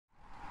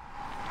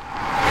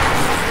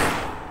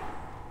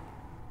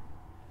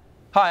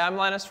Hi, I'm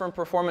Linus from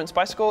Performance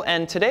Bicycle,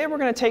 and today we're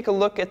going to take a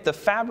look at the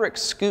Fabric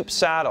Scoop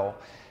saddle.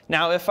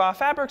 Now, if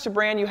Fabric's a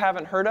brand you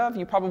haven't heard of,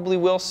 you probably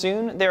will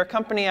soon. They're a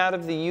company out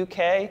of the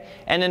UK,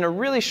 and in a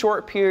really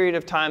short period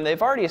of time,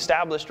 they've already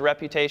established a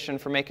reputation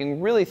for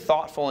making really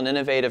thoughtful and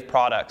innovative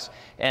products.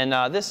 And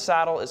this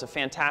saddle is a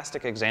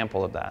fantastic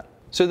example of that.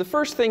 So the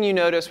first thing you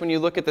notice when you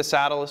look at the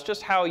saddle is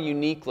just how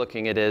unique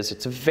looking it is.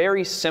 It's a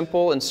very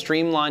simple and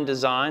streamlined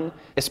design,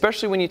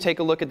 especially when you take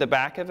a look at the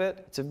back of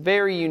it. It's a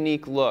very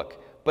unique look.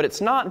 But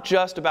it's not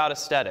just about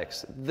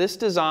aesthetics. This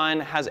design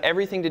has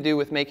everything to do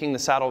with making the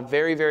saddle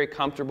very, very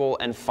comfortable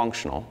and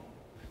functional.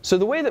 So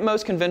the way that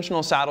most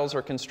conventional saddles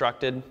are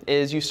constructed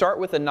is you start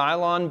with a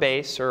nylon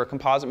base or a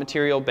composite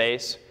material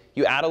base.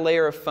 You add a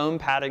layer of foam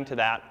padding to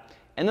that.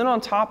 And then on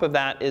top of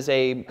that is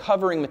a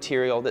covering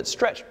material that's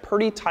stretched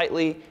pretty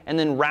tightly and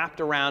then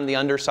wrapped around the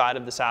underside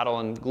of the saddle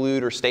and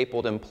glued or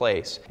stapled in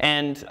place.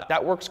 And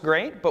that works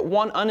great, but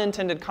one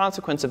unintended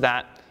consequence of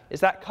that is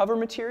that cover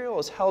material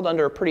is held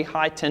under a pretty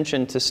high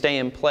tension to stay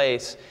in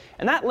place,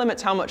 and that limits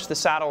how much the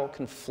saddle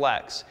can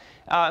flex.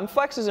 And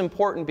flex is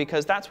important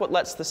because that's what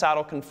lets the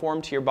saddle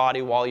conform to your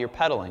body while you're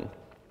pedaling.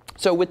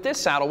 So with this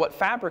saddle, what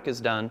Fabric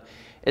has done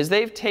is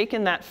they've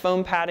taken that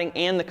foam padding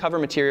and the cover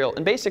material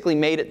and basically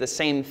made it the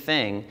same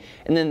thing,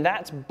 and then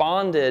that's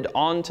bonded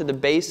onto the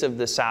base of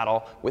the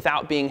saddle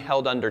without being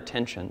held under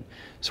tension.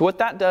 So what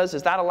that does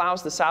is that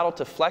allows the saddle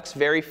to flex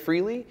very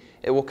freely.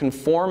 It will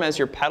conform as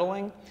you're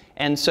pedaling,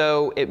 and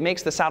so it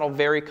makes the saddle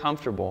very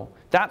comfortable.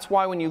 That's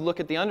why when you look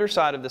at the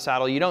underside of the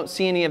saddle, you don't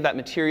see any of that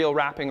material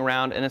wrapping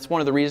around, and it's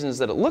one of the reasons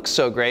that it looks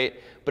so great,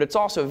 but it's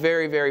also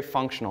very, very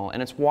functional,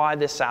 and it's why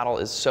this saddle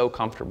is so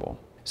comfortable.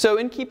 So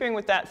in keeping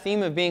with that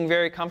theme of being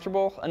very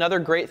comfortable, another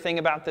great thing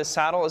about this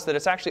saddle is that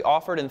it's actually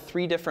offered in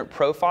 3 different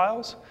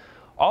profiles.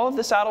 All of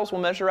the saddles will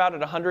measure out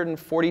at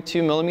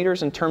 142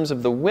 millimeters in terms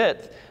of the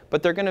width,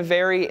 but they're going to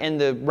vary in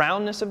the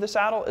roundness of the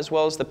saddle as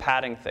well as the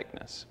padding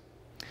thickness.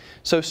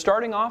 So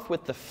starting off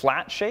with the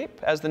flat shape,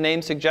 as the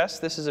name suggests,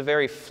 this is a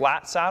very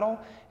flat saddle,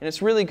 and it's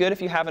really good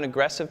if you have an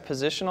aggressive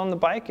position on the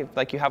bike,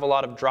 like you have a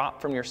lot of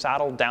drop from your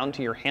saddle down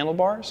to your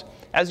handlebars.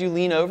 As you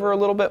lean over a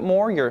little bit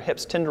more, your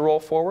hips tend to roll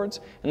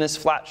forwards, and this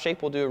flat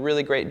shape will do a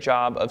really great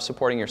job of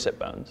supporting your sit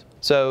bones.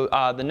 So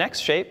the next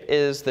shape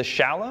is the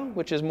shallow,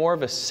 which is more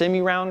of a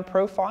semi-round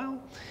profile.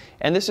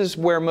 And this is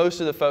where most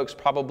of the folks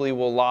probably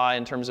will lie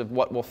in terms of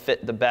what will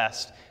fit the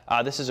best.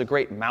 This is a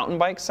great mountain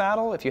bike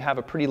saddle if you have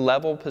a pretty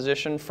level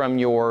position from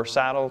your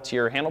saddle to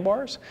your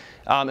handlebars,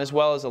 as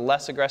well as a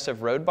less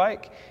aggressive road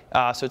bike.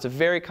 So it's a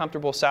very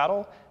comfortable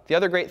saddle. The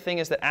other great thing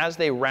is that as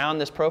they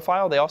round this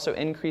profile, they also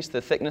increase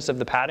the thickness of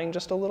the padding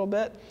just a little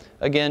bit,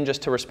 again,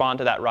 just to respond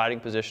to that riding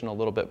position a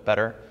little bit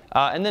better.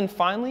 And then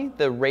finally,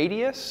 the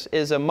radius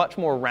is a much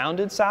more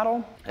rounded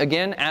saddle.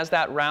 Again, as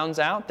that rounds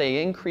out,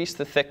 they increase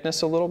the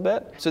thickness a little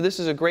bit. So this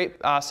is a great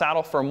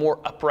saddle for a more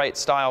upright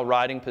style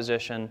riding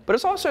position. But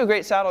it's also a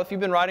great saddle if you've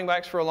been riding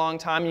bikes for a long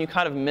time and you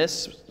kind of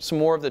miss some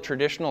more of the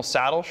traditional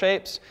saddle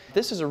shapes.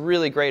 This is a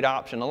really great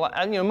option.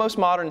 Most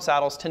modern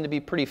saddles tend to be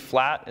pretty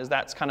flat, as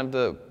that's kind of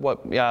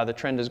the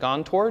trend has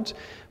gone towards.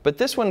 But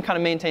this one kind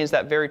of maintains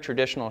that very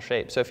traditional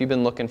shape. So if you've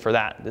been looking for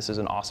that, this is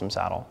an awesome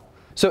saddle.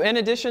 So in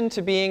addition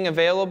to being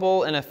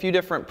available in a few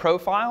different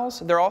profiles,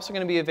 they're also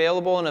going to be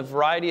available in a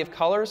variety of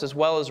colors as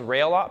well as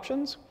rail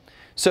options.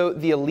 So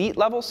the elite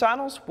level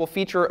saddles will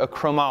feature a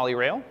chromoly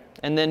rail,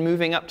 and then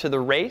moving up to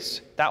the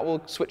race, that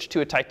will switch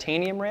to a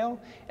titanium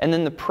rail, and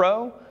then the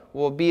pro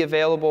will be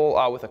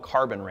available with a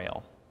carbon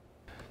rail.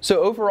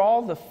 So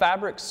overall, the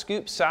Fabric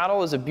Scoop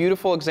saddle is a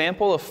beautiful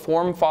example of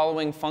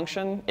form-following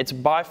function. It's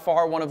by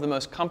far one of the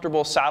most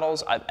comfortable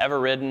saddles I've ever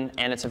ridden,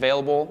 and it's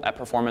available at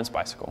Performance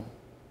Bicycle.